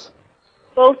both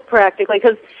practically,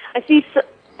 because I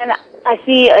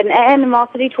see an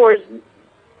animosity towards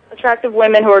attractive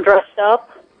women who are dressed up.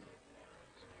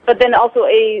 But then also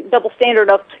a double standard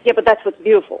of, but that's what's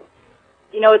beautiful.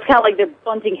 It's kind of like they're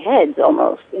bunting heads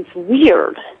almost. It's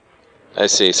weird. I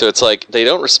see. So it's like they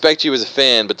don't respect you as a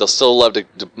fan, but they'll still love to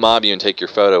mob you and take your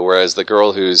photo, whereas the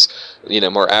girl who's,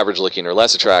 more average-looking or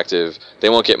less attractive, they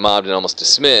won't get mobbed and almost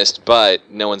dismissed, but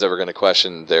no one's ever going to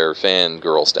question their fan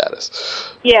girl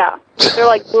status. Yeah. They're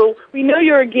like, well, we know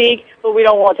you're a geek, but we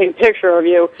don't want to take a picture of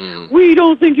you. We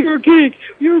don't think you're a geek.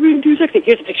 You're being too sexy.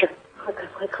 Here's a picture.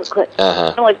 Click.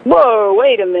 I'm like, whoa,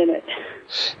 wait a minute.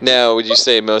 Now, would you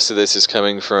say most of this is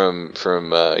coming from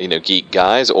geek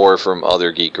guys or from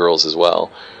other geek girls as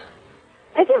well?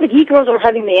 I think the geek girls are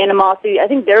having the animosity. I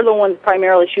think they're the ones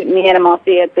primarily shooting the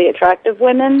animosity at the attractive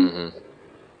women.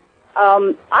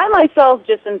 I myself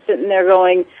just am sitting there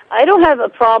going, I don't have a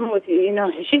problem with you.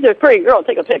 She's a pretty girl.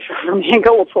 Take a picture of me and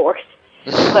go for it.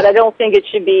 But I don't think it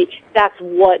should be, that's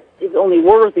what is only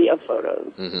worthy of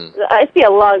photos. I see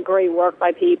a lot of great work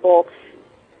by people.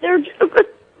 They're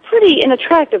pretty and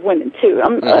attractive women, too.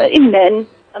 In men.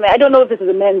 I mean, I don't know if this is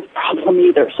a men's problem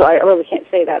either, so I really can't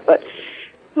say that. But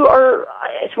who are,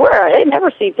 I swear, I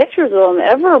never see pictures of them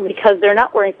ever because they're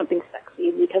not wearing something sexy,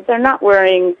 because they're not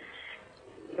wearing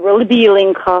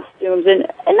revealing costumes. And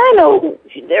I know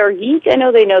they're a geek. I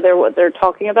know what they're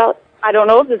talking about. I don't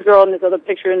know if this girl in this other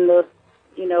picture in the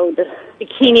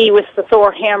bikini with the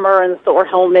Thor hammer and the Thor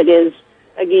helmet is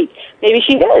a geek. Maybe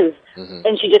she is.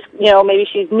 And she just, maybe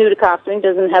she's new to costuming,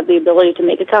 doesn't have the ability to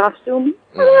make a costume.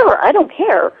 Whatever, I don't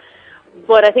care.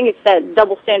 But I think it's that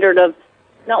double standard of,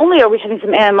 not only are we having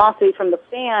some animosity from the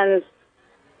fans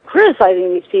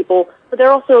criticizing these people, but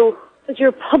they're also but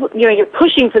you're you're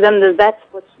pushing for them that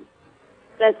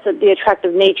that's the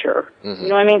attractive nature. Mm-hmm. You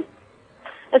know what I mean?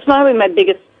 That's probably my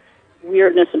biggest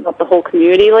weirdness about the whole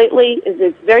community lately, is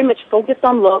it's very much focused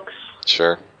on looks.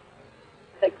 Sure.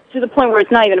 Like, to the point where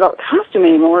it's not even about costume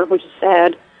anymore, which is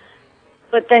sad.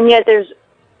 But then yet there's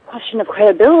a question of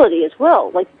credibility as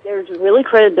well. Like, there's really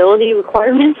credibility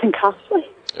requirements in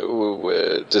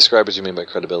cosplay. Describe what you mean by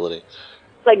credibility.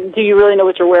 Like, do you really know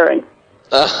what you're wearing?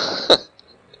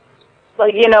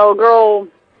 Like, a girl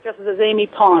dresses as Amy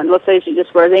Pond. Let's say she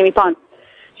just wears Amy Pond.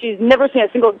 She's never seen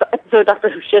a single episode of Doctor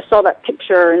Who. She just saw that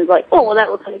picture and is like, oh, well, that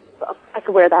looks like I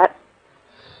could wear that.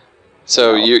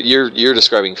 So you're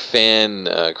describing fan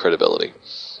credibility.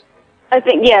 I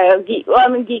think, yeah, geek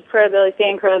credibility,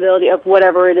 fan credibility of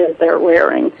whatever it is they're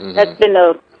wearing. Mm-hmm. That's been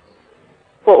a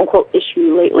quote-unquote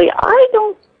issue lately. I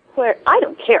don't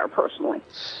care, personally.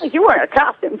 Like, you're wearing a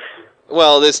costume.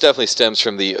 Well, this definitely stems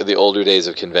from the older days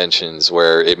of conventions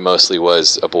where it mostly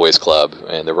was a boys' club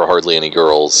and there were hardly any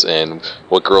girls, and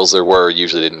what girls there were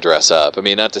usually didn't dress up. I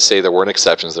mean, not to say there weren't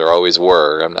exceptions, there always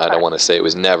were. I don't want to say it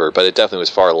was never, but it definitely was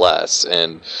far less.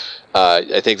 And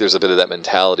I think there's a bit of that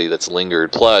mentality that's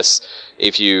lingered. Plus,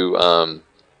 if you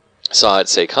saw it,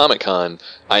 say, Comic-Con,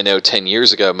 I know 10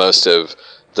 years ago most of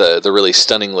the really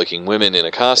stunning looking women in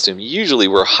a costume usually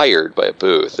were hired by a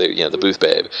booth, the booth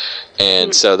babe.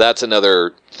 And so that's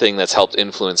another thing that's helped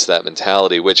influence that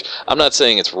mentality, which I'm not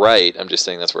saying it's right, I'm just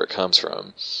saying that's where it comes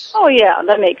from. Oh, yeah,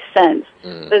 that makes sense.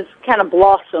 It's kind of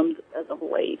blossomed as of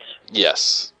late.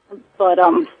 Yes. But,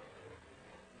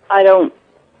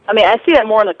 I see that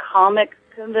more in the comic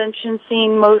convention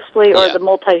scene mostly, or the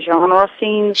multi-genre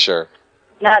scenes. Sure.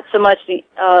 Not so much the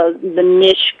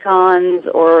niche cons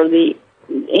or the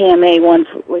AMA ones,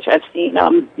 which I've seen.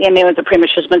 The AMA ones are pretty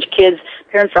much just a bunch of kids,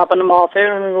 parents dropping them off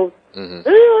there, and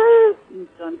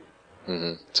done.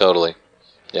 Totally.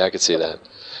 Yeah, I could see that.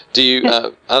 Do you,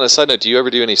 on a side note, do you ever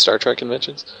do any Star Trek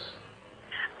conventions?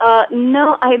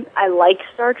 No, I like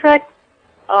Star Trek.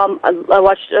 I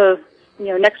watched,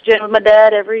 Next Gen with my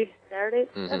dad every Saturday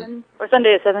at 7, or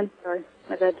Sunday at 7, sorry,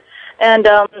 my bad. And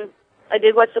I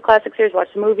did watch the classic series, watch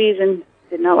the movies, and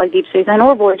did not like Deep Space Nine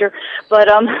or Voyager, but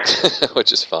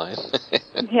which is fine.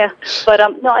 Yeah, but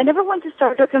no, I never went to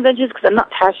Star Trek conventions because I'm not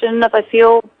passionate enough. I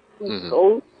feel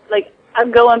go like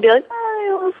I'd go and be like,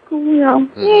 oh, that's cool,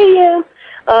 yeah.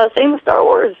 Same with Star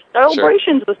Wars.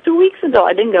 Celebrations was 2 weeks ago.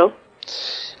 I didn't go.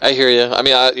 I hear you. I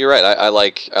mean, you're right. I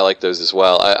like those as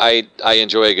well. I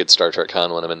enjoy a good Star Trek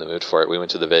con when I'm in the mood for it. We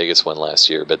went to the Vegas one last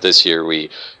year, but this year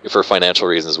for financial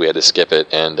reasons, we had to skip it,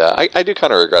 and I do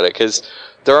kind of regret it because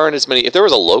there aren't as many. If there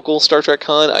was a local Star Trek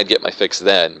con, I'd get my fix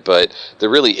then, but there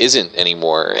really isn't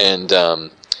anymore, and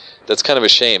that's kind of a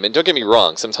shame. And don't get me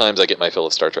wrong, sometimes I get my fill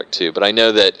of Star Trek too, but I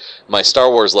know that my Star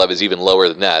Wars love is even lower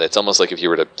than that. It's almost like if you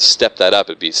were to step that up,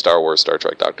 it'd be Star Wars, Star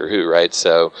Trek, Doctor Who, right?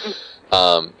 So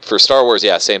for Star Wars,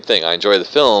 yeah, same thing. I enjoy the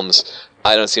films.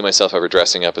 I don't see myself ever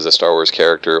dressing up as a Star Wars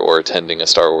character or attending a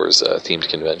Star Wars themed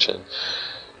convention,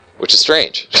 which is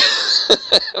strange.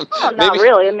 Well, not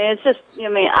really. I mean, it's just,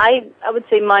 I would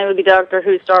say mine would be Doctor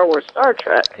Who, Star Wars, Star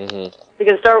Trek.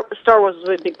 Because Star Wars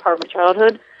was a big part of my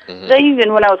childhood. So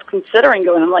even when I was considering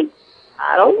going, I'm like,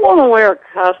 I don't want to wear a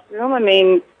costume. I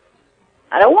mean,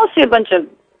 I don't want to see a bunch of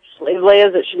slave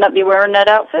Leias that should not be wearing that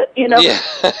outfit, Yeah.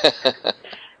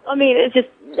 I mean, it's just,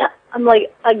 I'm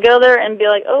like, I go there and be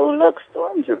like, oh, look,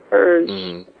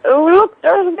 stormtroopers. Oh, look,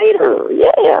 Darth Vader.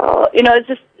 Yeah.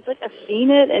 It's like I've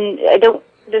seen it, and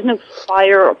there's no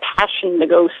fire or passion to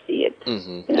go see it.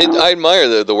 I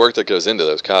admire the work that goes into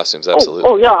those costumes, absolutely.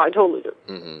 Oh yeah, I totally do.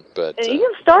 But and even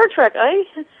Star Trek, I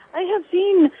have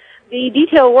seen the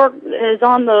detail work is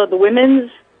on the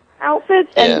women's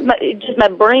outfits, and my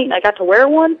brain, I got to wear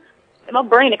one, and my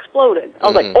brain exploded. I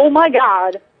was like, oh my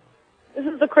god. This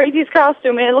is the craziest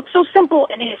costume, and it looks so simple,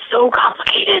 and it is so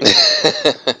complicated.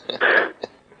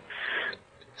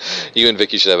 You and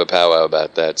Vicky should have a powwow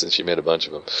about that, since she made a bunch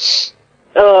of them.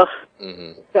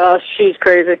 Gosh, she's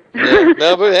crazy. Yeah.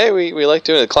 No, but hey, we like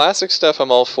doing it. Classic stuff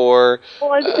I'm all for.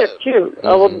 Well, I think they're cute.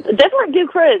 Well, definitely give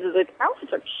credit. The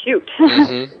outfits are cute.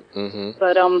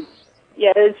 But,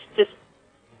 yeah, it's just,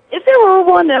 if there were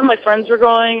one and my friends were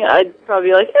going, I'd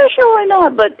probably be like, yeah, sure, why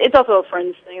not? But it's also a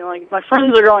friends thing. Like, if my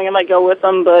friends are going, I might go with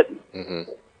them, but and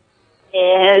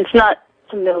it's not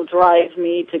something that'll drive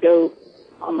me to go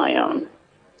on my own.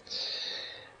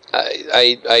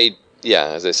 Yeah,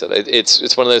 as I said,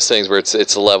 it's one of those things where it's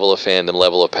a level of fandom,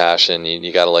 level of passion.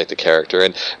 You got to like the character,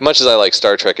 and much as I like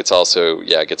Star Trek, it's also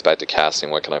it gets back to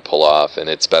casting. What can I pull off? And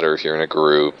it's better if you're in a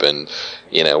group, and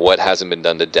what hasn't been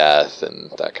done to death, and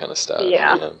that kind of stuff.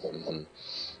 Yeah.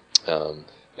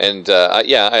 And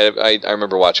I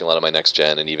remember watching a lot of my Next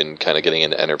Gen and even kind of getting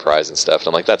into Enterprise and stuff. And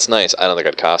I'm like, that's nice. I don't think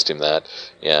I'd costume that.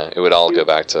 Yeah, it would all go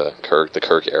back to Kirk, the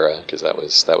Kirk era, because that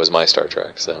was my Star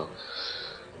Trek. So,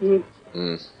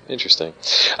 interesting.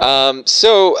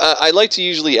 So I like to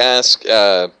usually ask,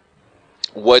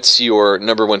 what's your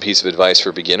number one piece of advice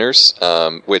for beginners?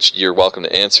 Which you're welcome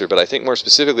to answer, but I think more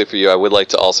specifically for you, I would like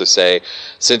to also say,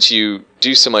 since you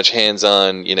do so much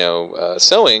hands-on,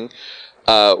 sewing.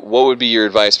 What would be your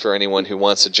advice for anyone who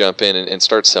wants to jump in and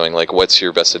start sewing? Like, what's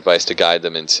your best advice to guide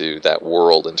them into that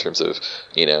world in terms of,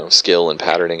 skill and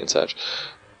patterning and such?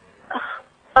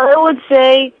 I would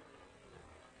say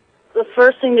the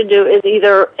first thing to do is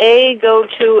either A, go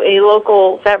to a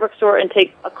local fabric store and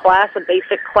take a class, a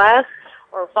basic class,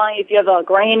 or find if you have a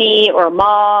granny or a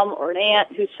mom or an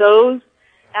aunt who sews,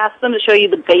 ask them to show you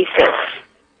the basics.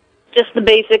 Just the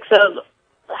basics of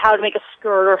how to make a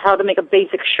skirt or how to make a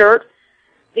basic shirt.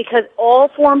 Because all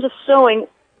forms of sewing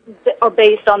are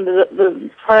based on the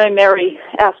primary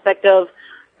aspect of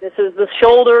this is the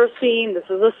shoulder seam, this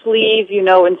is the sleeve,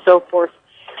 and so forth.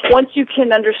 Once you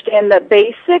can understand the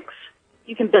basics,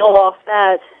 you can build off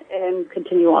that and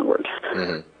continue onward.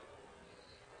 Mm-hmm.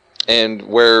 And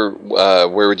where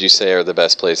would you say are the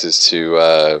best places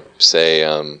to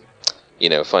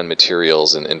find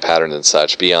materials and patterns and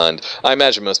such beyond? I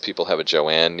imagine most people have a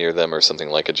Joann near them or something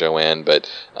like a Joann, but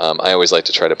I always like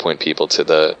to try to point people to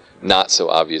the not so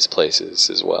obvious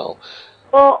places as well.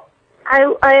 Well,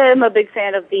 I am a big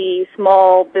fan of the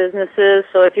small businesses.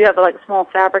 So if you have like a small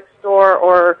fabric store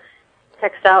or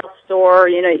textile store,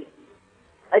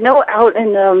 I know out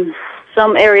in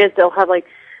some areas they'll have like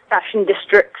fashion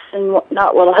districts and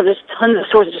whatnot. Well, there's tons of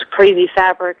stores of just crazy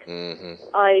fabric. Mm-hmm.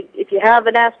 If you have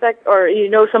an aspect or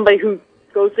somebody who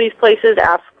goes to these places,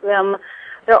 ask them.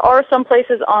 There are some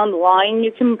places online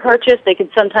you can purchase. They can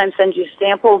sometimes send you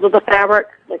samples of the fabric,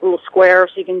 like a little square,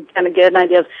 so you can kind of get an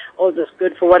idea of, is this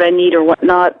good for what I need or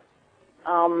whatnot.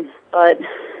 But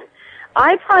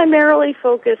I primarily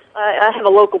focus, I have a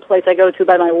local place I go to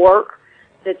by my work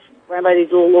that's ran by these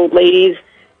little old ladies,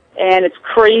 and it's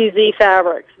crazy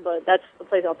fabrics, but that's the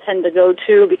place I'll tend to go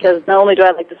to because not only do I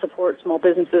like to support small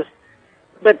businesses,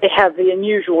 but they have the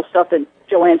unusual stuff that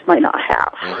Joann's might not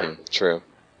have. Mm-hmm. True.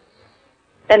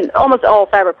 And almost all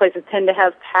fabric places tend to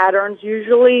have patterns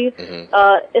usually. Mm-hmm.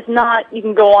 If not, you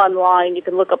can go online. You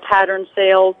can look up pattern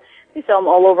sales. They sell them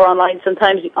all over online.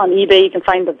 Sometimes on eBay you can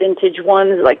find the vintage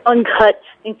ones, like uncut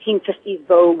 1950s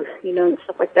Vogue, and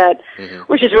stuff like that,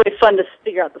 which is really fun to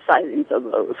figure out the sizings of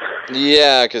those.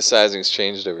 Yeah, because sizing's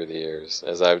changed over the years,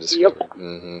 as I've discovered. Yep.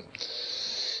 Mm-hmm.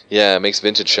 Yeah, it makes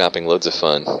vintage shopping loads of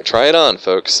fun. Try it on,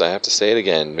 folks. I have to say it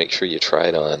again. Make sure you try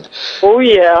it on. Oh,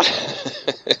 yeah.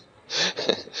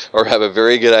 Or have a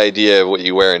very good idea of what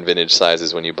you wear in vintage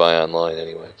sizes when you buy online,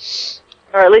 anyway.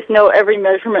 Or at least know every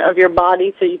measurement of your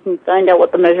body so you can find out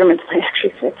what the measurements might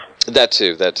actually fit. That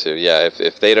too. Yeah,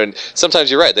 if they don't... Sometimes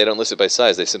you're right, they don't list it by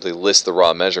size. They simply list the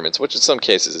raw measurements, which in some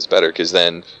cases is better, because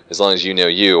then, as long as you know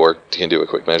you, or can do a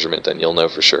quick measurement, then you'll know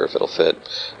for sure if it'll fit.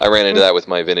 I ran into that with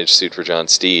my vintage suit for John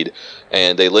Steed,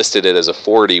 and they listed it as a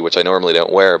 40, which I normally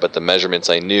don't wear, but the measurements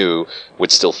I knew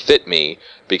would still fit me,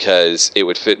 because it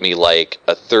would fit me like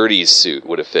a 30s suit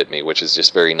would have fit me, which is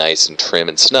just very nice and trim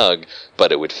and snug,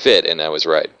 but it would fit, and I was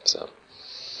right, so...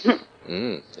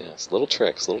 Yes, little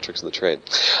tricks of the trade.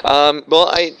 Well,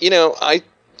 I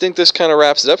think this kind of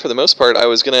wraps it up for the most part. I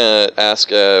was going to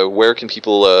ask, where can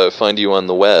people find you on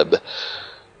the web?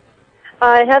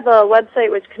 I have a website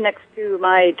which connects to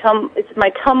my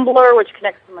Tumblr, which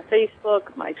connects to my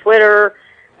Facebook, my Twitter,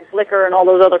 my Flickr, and all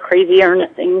those other crazy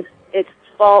internet things. It's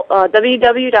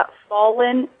www.fallyn,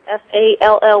 Fallyn,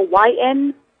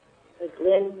 like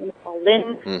Lynn,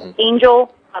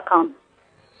 angel.com.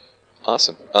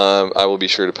 Awesome. I will be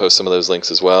sure to post some of those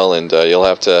links as well, and you'll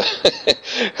have to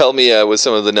help me with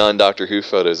some of the non-Doctor Who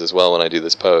photos as well when I do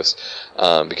this post,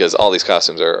 because all these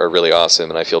costumes are really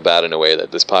awesome, and I feel bad in a way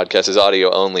that this podcast is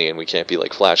audio only, and we can't be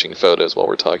like flashing photos while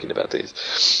we're talking about these.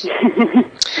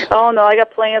 Oh, no, I got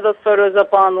plenty of those photos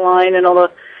up online, and all the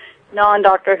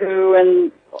non-Doctor Who,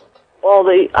 and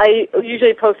I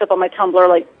usually post up on my Tumblr,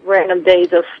 like, random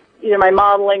days of either my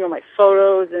modeling or my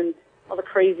photos, and all the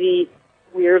crazy...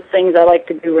 weird things I like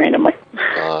to do randomly.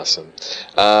 Awesome.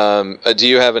 Do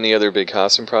you have any other big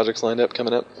costume projects lined up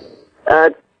coming up?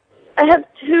 I have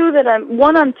two that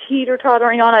one I'm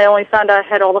teeter-tottering on. I only found out I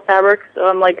had all the fabrics, so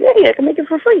I'm like, hey, I can make it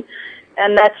for free.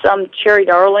 And that's Cherry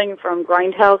Darling from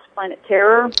Grindhouse Planet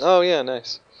Terror. Oh, yeah,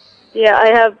 nice.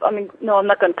 Yeah, no, I'm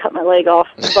not going to cut my leg off,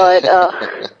 but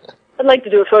I'd like to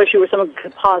do a photo shoot where someone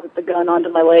could posit the gun onto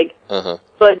my leg. Uh-huh.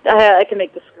 But I can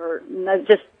make the skirt, and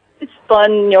it's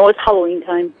fun. You know, it's Halloween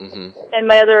time. Mm-hmm. And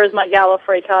my other is my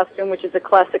Gallifrey costume, which is a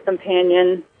classic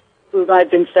companion who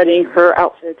I've been studying her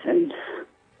outfits, and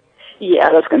yeah,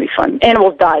 that's going to be fun.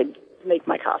 Animals died to make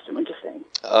my costume, I'm just saying.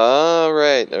 Oh,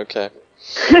 right, okay.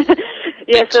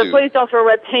 Yeah, so too. please don't throw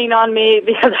red paint on me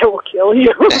because I will kill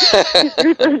you. If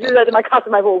you do that to my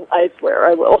costume, I swear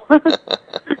I will.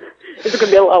 It's going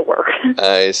to be a lot of work.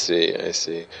 I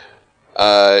see.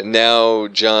 Now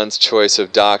John's choice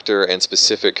of doctor and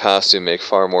specific costume make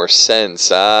far more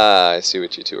sense. I see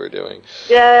what you two are doing.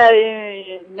 Yeah.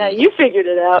 Now you figured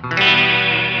it out.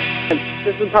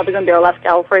 This is probably going to be our last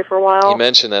Gallifrey for a while. You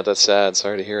mentioned that. That's sad.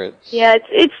 Sorry to hear it. Yeah,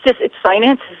 it's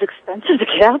finance is expensive to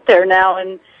get out there now,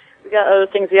 and we got other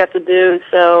things we have to do.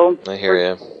 So I hear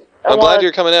you. I'm glad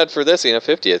you're coming out for this,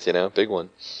 50th, big one.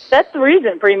 That's the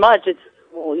reason, pretty much.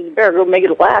 Well, you better go make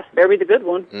it last. Better be the good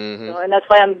one. Mm-hmm. So, and that's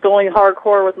why I'm going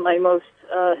hardcore with my most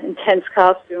intense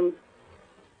costume.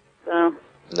 So.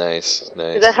 Nice.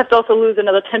 Because I have to also lose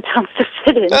another 10 pounds to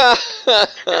fit in.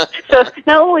 So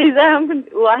not only is that,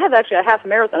 I have actually a half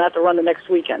marathon I have to run the next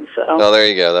weekend. So. Oh, there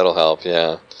you go. That'll help.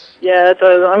 Yeah. Yeah.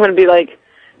 So I'm going to be like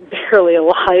barely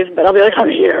alive, but I'll be like, I'm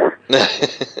here.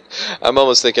 I'm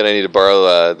almost thinking I need to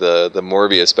borrow the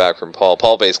Morbius back from Paul.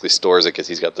 Paul basically stores it because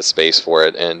he's got the space for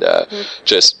it, and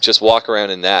just walk around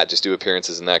in that, just do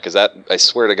appearances in that, because that, I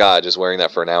swear to God, just wearing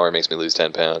that for an hour makes me lose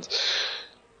 10 pounds.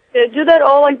 Yeah, do that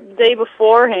all like the day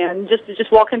beforehand. Just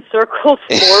walk in circles,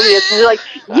 Morbius, and you're like,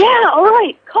 yeah, all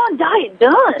right, come on, diet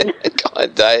done.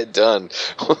 God, diet done.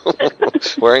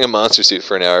 Wearing a monster suit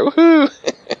for an hour. Woohoo!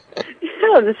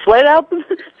 Yeah, just sweat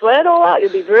it all out.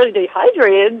 You'll be really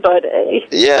dehydrated, but hey.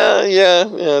 Yeah,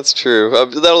 that's true.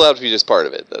 That'll have to be just part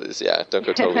of it. That is, yeah. Don't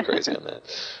go totally crazy on that.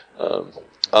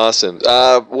 Awesome.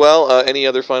 Any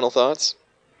other final thoughts?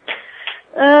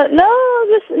 No,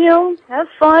 just, have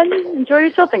fun, enjoy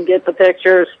yourself, and get the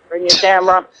pictures. Bring your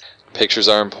camera. Pictures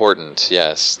are important,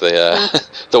 yes. The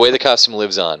way the costume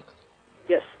lives on.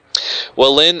 Yes.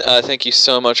 Well, Lynn, thank you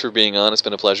so much for being on. It's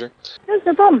been a pleasure. Yes,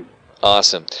 no problem.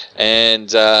 Awesome.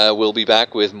 And we'll be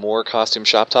back with more Costume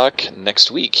Shop Talk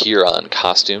next week here on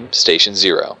Costume Station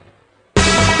Zero.